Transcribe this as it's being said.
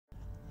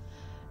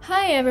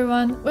Hi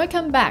everyone,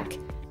 welcome back.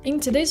 In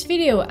today's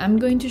video, I'm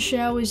going to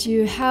share with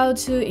you how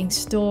to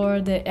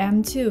install the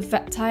M2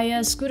 fat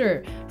tire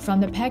scooter from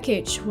the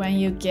package when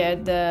you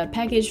get the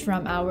package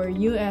from our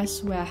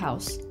US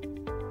warehouse.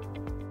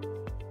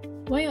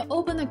 When you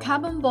open the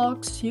carbon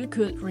box, you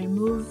could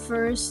remove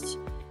first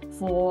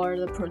for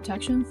the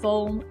protection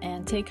foam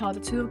and take out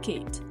the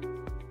toolkit.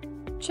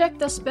 Check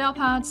the spare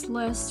parts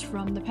list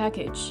from the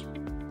package.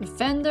 The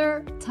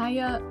fender,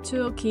 tire,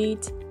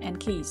 toolkit, and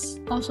keys.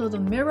 Also the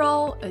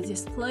mirror, a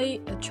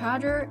display, a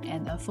charger,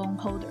 and a phone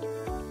holder.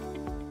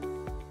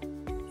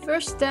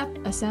 First step,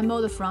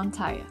 assemble the front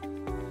tire.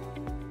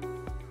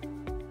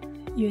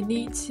 You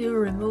need to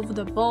remove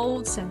the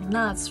bolts and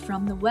nuts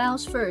from the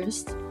wheels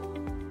first.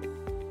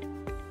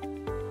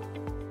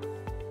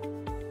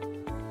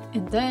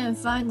 And then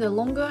find the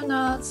longer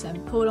nuts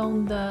and put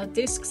on the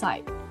disc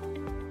side.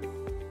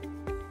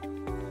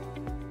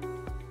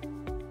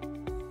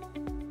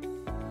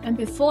 And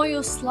before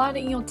you slide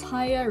in your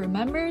tire,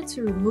 remember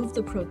to remove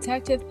the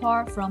protective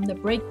part from the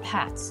brake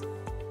pads.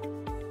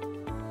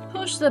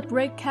 Push the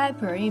brake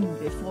caliper in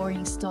before you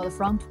install the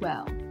front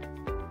wheel.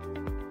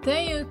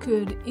 Then you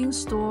could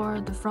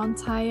install the front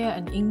tire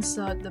and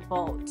insert the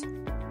bolt.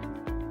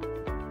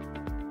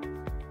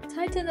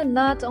 Tighten the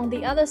nut on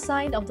the other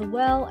side of the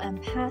wheel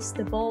and pass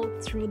the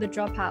bolt through the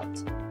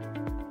dropout.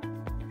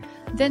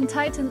 Then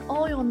tighten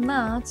all your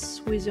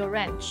nuts with your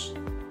wrench.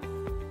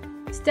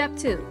 Step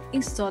 2.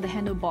 Install the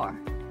handlebar.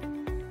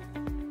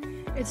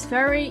 It's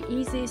very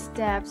easy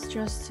steps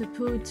just to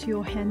put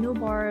your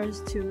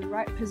handlebars to the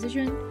right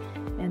position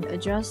and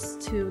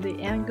adjust to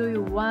the angle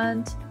you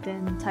want,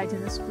 then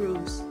tighten the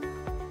screws.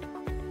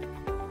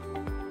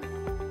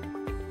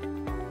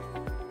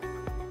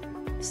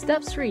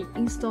 Step 3.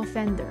 Install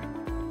fender.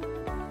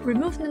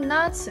 Remove the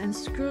nuts and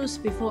screws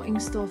before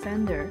install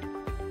fender.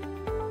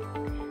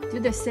 Do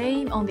the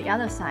same on the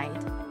other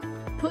side.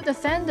 Put the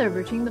fender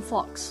between the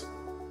forks.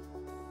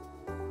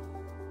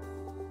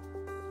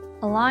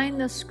 Align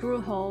the screw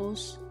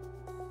holes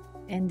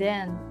and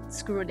then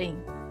screw it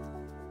in.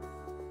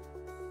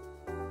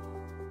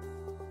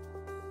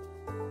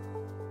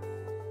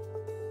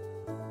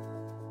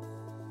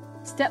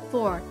 Step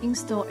 4.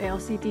 Install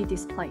LCD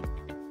display.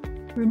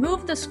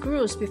 Remove the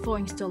screws before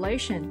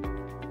installation.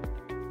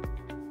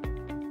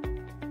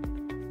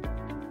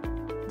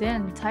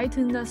 Then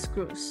tighten the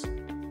screws.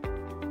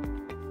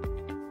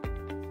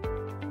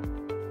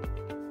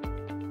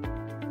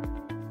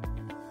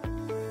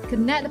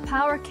 Connect the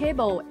power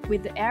cable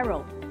with the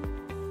arrow.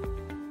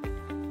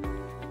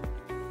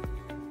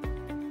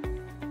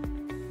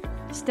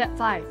 Step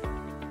 5.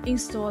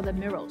 Install the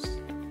mirrors.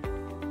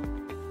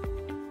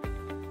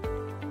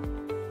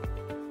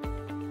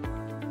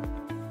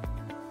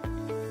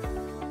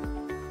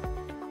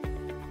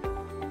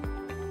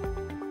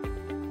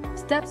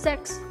 Step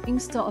 6.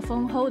 Install a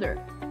phone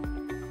holder.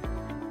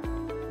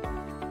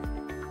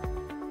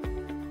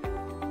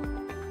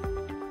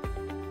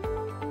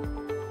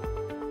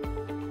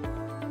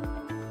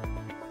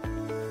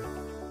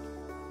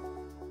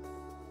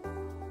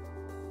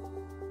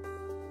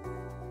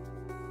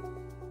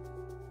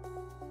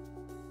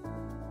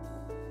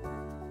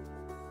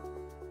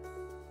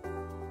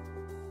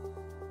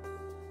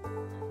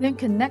 Then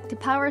connect the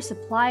power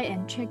supply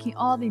and checking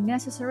all the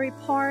necessary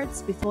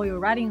parts before you're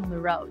riding on the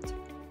road.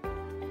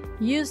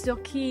 Use your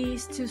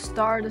keys to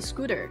start the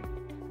scooter.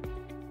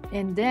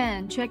 And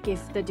then check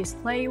if the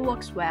display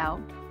works well.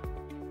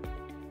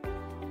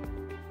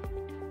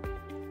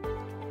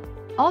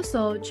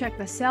 Also check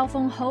the cell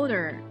phone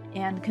holder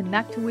and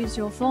connect with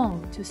your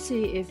phone to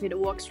see if it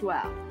works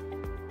well.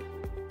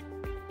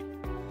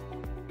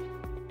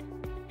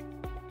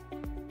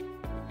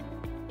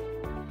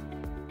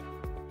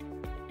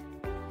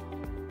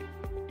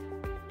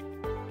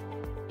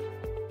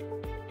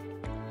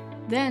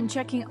 Then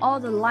checking all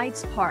the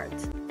lights part.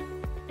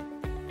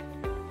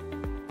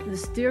 The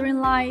steering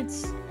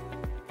lights,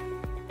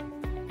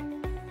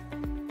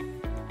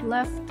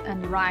 left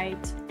and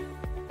right.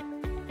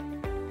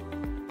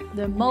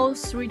 The mode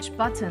switch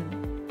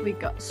button. We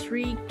got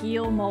 3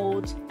 gear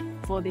modes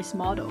for this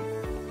model.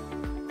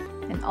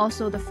 And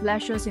also the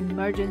flashers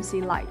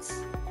emergency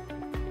lights.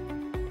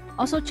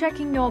 Also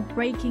checking your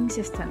braking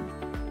system.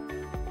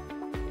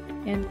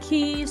 And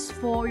keys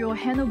for your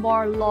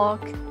handlebar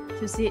lock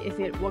to see if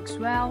it works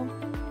well.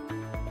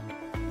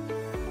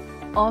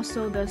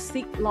 Also the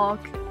seat lock.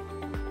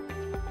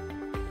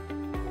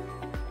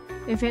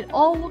 If it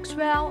all works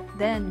well,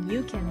 then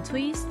you can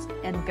twist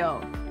and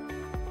go.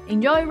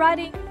 Enjoy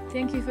riding!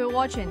 Thank you for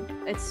watching.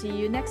 Let's see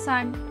you next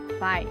time.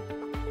 Bye!